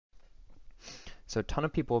So a ton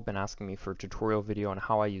of people have been asking me for a tutorial video on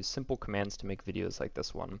how I use simple commands to make videos like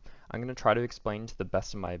this one. I'm going to try to explain to the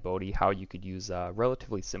best of my ability how you could use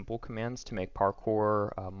relatively simple commands to make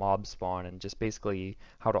parkour, mob spawn, and just basically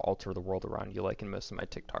how to alter the world around you like in most of my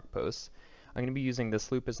TikTok posts. I'm going to be using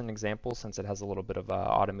this loop as an example since it has a little bit of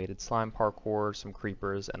automated slime parkour, some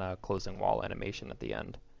creepers, and a closing wall animation at the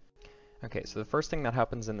end. Okay, so the first thing that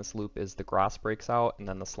happens in this loop is the grass breaks out and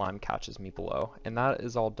then the slime catches me below. And that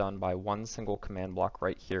is all done by one single command block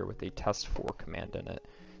right here with a test4 command in it.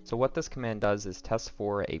 So what this command does is test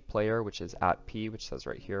for a player, which is @p, which says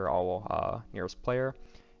right here, all nearest player.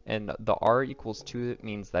 And the r equals 2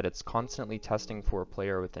 means that it's constantly testing for a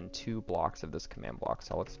player within 2 blocks of this command block.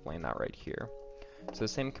 So I'll explain that right here. So the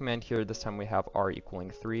same command here, this time we have r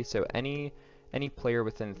equaling 3. So any player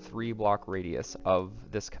within 3 block radius of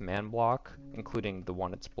this command block, including the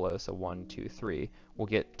one it's below, so 1, 2, 3, will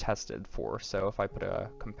get tested for. So if I put a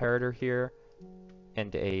comparator here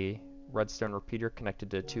and a redstone repeater connected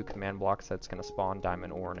to 2 command blocks, that's going to spawn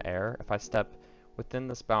diamond, ore, and air. If I step within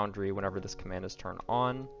this boundary, whenever this command is turned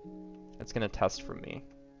on, it's going to test for me.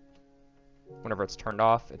 Whenever it's turned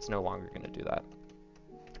off, it's no longer going to do that.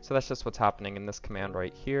 So that's just what's happening in this command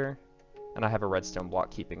right here. And I have a redstone block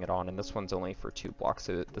keeping it on, and this one's only for 2 blocks.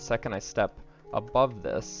 So the second I step above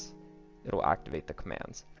this, it'll activate the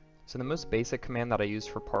commands. So the most basic command that I use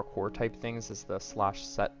for parkour type things is the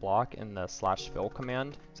 /set block and the /fill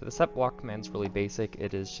command. So the set block command is really basic.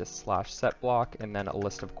 It is just /set block and then a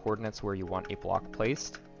list of coordinates where you want a block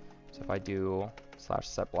placed. So if I do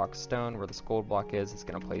 /set block stone, where this gold block is, it's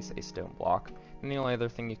going to place a stone block. And the only other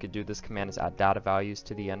thing you could do this command is add data values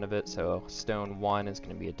to the end of it. So stone 1 is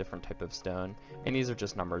going to be a different type of stone. And these are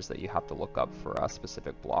just numbers that you have to look up for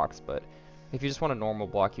specific blocks. But if you just want a normal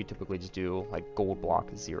block, you typically just do like gold block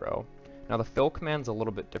 0. Now the fill command is a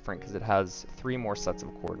little bit different because it has 3 more sets of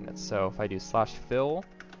coordinates. So if I do /fill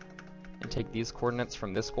and take these coordinates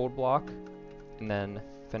from this gold block and then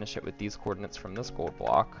finish it with these coordinates from this gold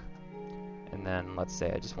block, and then let's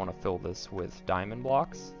say I just want to fill this with diamond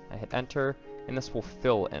blocks, I hit enter, and this will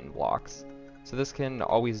fill in blocks. So this can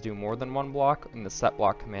always do more than 1 block, and the set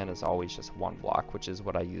block command is always just 1 block, which is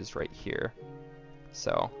what I used right here.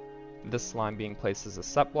 So this slime being placed is a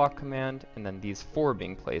set block command, and then these 4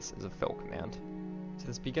 being placed is a fill command. So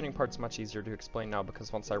this beginning part's much easier to explain now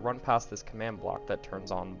because once I run past this command block that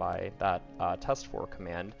turns on by that test4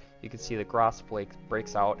 command, you can see the grass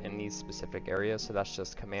breaks out in these specific areas. So that's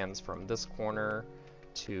just commands from this corner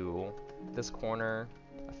to this corner,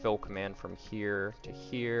 a fill command from here to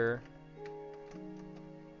here,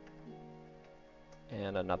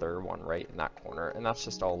 and another one right in that corner. And that's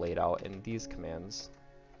just all laid out in these commands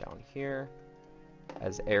down here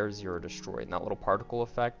as air 0 destroy. And that little particle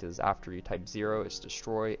effect is after you type 0 it's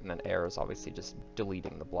destroy, and then air is obviously just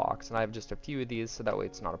deleting the blocks. And I have just a few of these so that way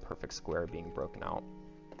it's not a perfect square being broken out.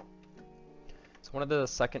 So one of the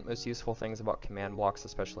second most useful things about command blocks,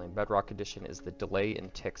 especially in Bedrock Edition, is the delay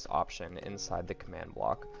and ticks option inside the command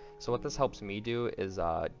block. So what this helps me do is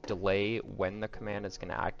delay when the command is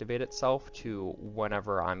going to activate itself to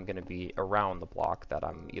whenever I'm going to be around the block that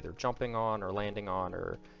I'm either jumping on or landing on,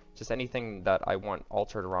 or just anything that I want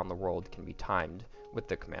altered around the world can be timed with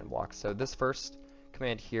the command block. So this first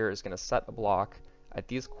command here is going to set a block at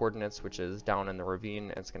these coordinates, which is down in the ravine,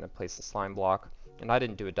 and it's going to place the slime block. And I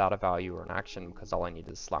didn't do a data value or an action because all I need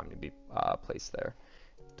is slime to be placed there.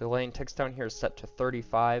 Delay and ticks down here is set to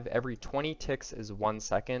 35. Every 20 ticks is 1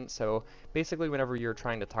 second. So basically whenever you're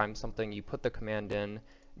trying to time something, you put the command in,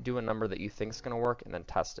 do a number that you think is going to work, and then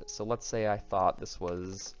test it. So let's say I thought this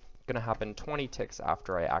was going to happen 20 ticks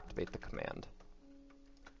after I activate the command.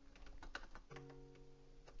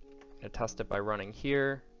 I'm going to test it by running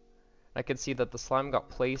here. I can see that the slime got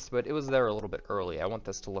placed, but it was there a little bit early. I want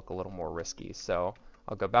this to look a little more risky, so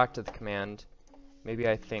I'll go back to the command. Maybe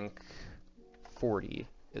I think 40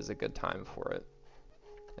 is a good time for it,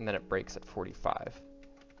 and then it breaks at 45.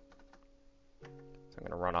 So I'm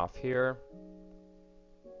going to run off here.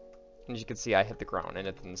 And as you can see, I hit the ground and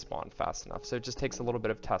it didn't spawn fast enough. So it just takes a little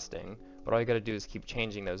bit of testing, but all you got to do is keep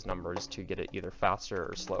changing those numbers to get it either faster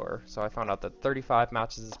or slower. So I found out that 35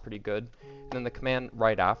 matches is pretty good. And then the command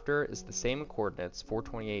right after is the same coordinates,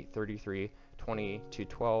 428, 33, 20 to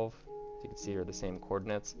 12. As you can see here, the same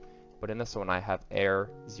coordinates. But in this one, I have air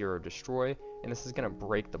 0 destroy, and this is going to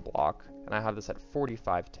break the block. And I have this at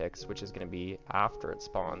 45 ticks, which is going to be after it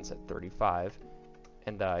spawns at 35.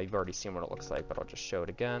 And you've already seen what it looks like, but I'll just show it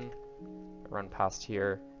again. Run past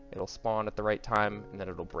here, it'll spawn at the right time, and then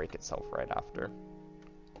it'll break itself right after.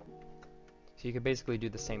 So you could basically do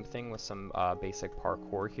the same thing with some basic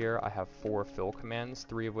parkour here. I have 4 fill commands,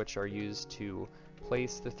 3 of which are used to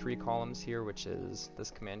place the 3 columns here, which is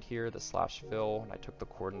this command here, the /fill, and I took the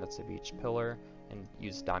coordinates of each pillar and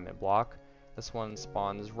used diamond block. This one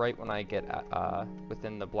spawns right when I get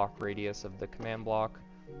within the block radius of the command block.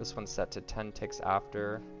 This one's set to 10 ticks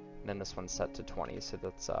after, and then this one's set to 20, so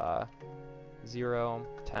that's 0,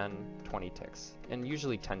 10, 20 ticks. And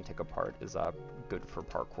usually 10 tick apart is good for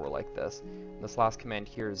parkour like this. This last command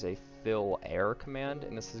here is a fill air command,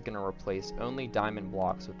 and this is going to replace only diamond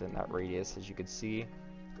blocks within that radius. As you can see,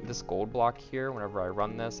 this gold block here, whenever I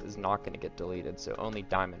run this, is not going to get deleted, so only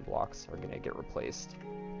diamond blocks are going to get replaced.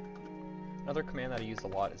 Another command that I use a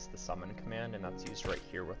lot is the summon command, and that's used right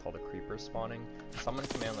here with all the creepers spawning. The summon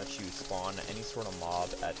command lets you spawn any sort of mob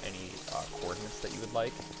at any coordinates that you would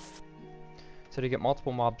like. So to get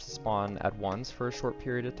multiple mobs to spawn at once for a short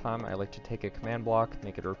period of time, I like to take a command block,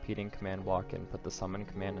 make it a repeating command block, and put the summon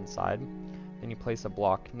command inside. Then you place a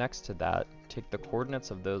block next to that, take the coordinates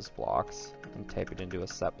of those blocks, and type it into a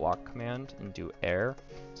set block command, and do air,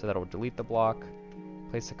 so that it will delete the block.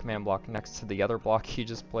 Place a command block next to the other block you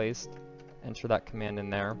just placed, enter that command in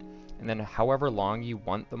there, and then however long you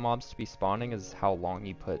want the mobs to be spawning is how long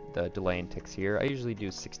you put the delay in ticks here. I usually do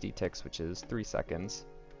 60 ticks, which is 3 seconds.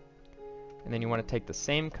 And then you want to take the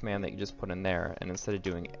same command that you just put in there, and instead of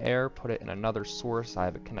doing air, put it in another source. I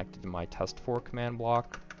have it connected to my test4 command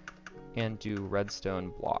block, and do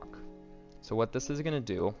redstone block. So what this is going to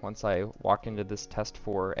do, once I walk into this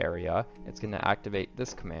test4 area, it's going to activate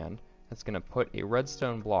this command. It's going to put a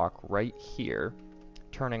redstone block right here,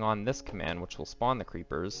 turning on this command, which will spawn the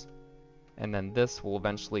creepers, and then this will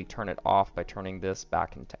eventually turn it off by turning this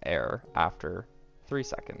back into air after 3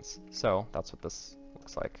 seconds. So that's what this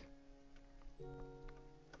looks like.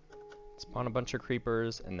 Spawn a bunch of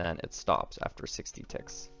creepers, and then it stops after 60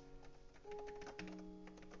 ticks.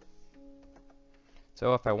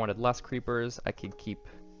 So if I wanted less creepers, I could keep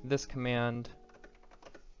this command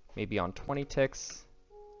maybe on 20 ticks,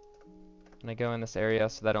 and I go in this area,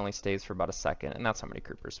 so that only stays for about a second, and that's how many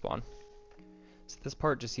creepers spawn. So this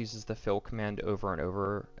part just uses the fill command over and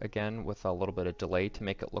over again with a little bit of delay to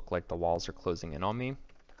make it look like the walls are closing in on me.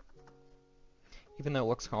 Even though it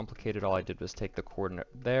looks complicated, all I did was take the coordinate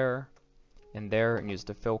there, and used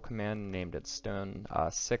a fill command and named it stone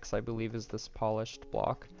 6, I believe is this polished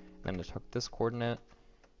block. And then I took this coordinate,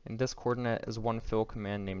 and this coordinate is one fill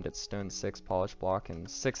command, named it stone 6 polished block, and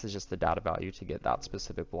 6 is just the data value to get that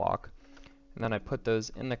specific block. And then I put those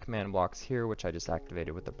in the command blocks here, which I just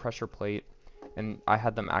activated with the pressure plate, and I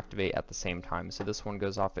had them activate at the same time. So this one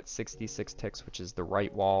goes off at 66 ticks, which is the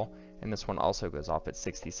right wall, and this one also goes off at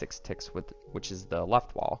 66 ticks, which is the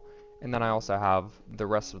left wall. And then I also have the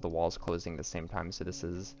rest of the walls closing at the same time. So this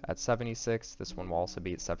is at 76, this one will also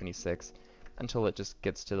be at 76, until it just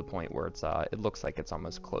gets to the point where it's it looks like it's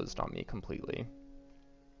almost closed on me completely.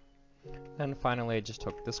 Then finally I just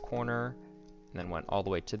took this corner, and then went all the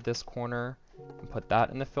way to this corner, and put that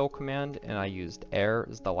in the fill command, and I used air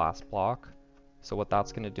as the last block. So what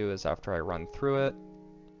that's going to do is after I run through it,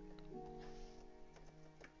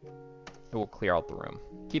 it will clear out the room.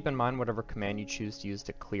 Keep in mind whatever command you choose to use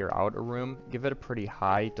to clear out a room, give it a pretty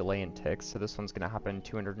high delay in ticks. So this one's going to happen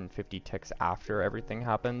 250 ticks after everything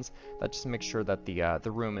happens. That just makes sure that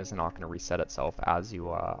the room is not going to reset itself as you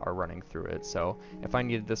are running through it. So if I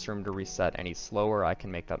needed this room to reset any slower, I can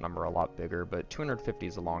make that number a lot bigger, but 250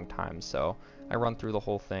 is a long time. So I run through the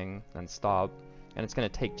whole thing, then stop, and it's going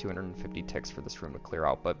to take 250 ticks for this room to clear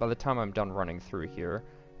out. But by the time I'm done running through here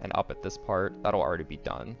and up at this part, that'll already be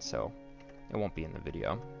done. So it won't be in the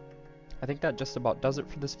video. I think that just about does it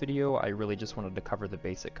for this video. I really just wanted to cover the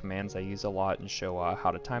basic commands I use a lot and show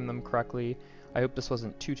how to time them correctly. I hope this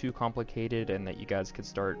wasn't too complicated and that you guys could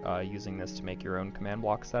start using this to make your own command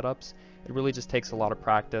block setups. It really just takes a lot of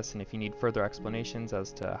practice, and if you need further explanations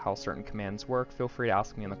as to how certain commands work, feel free to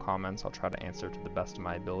ask me in the comments. I'll try to answer to the best of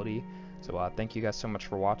my ability. So thank you guys so much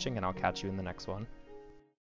for watching, and I'll catch you in the next one.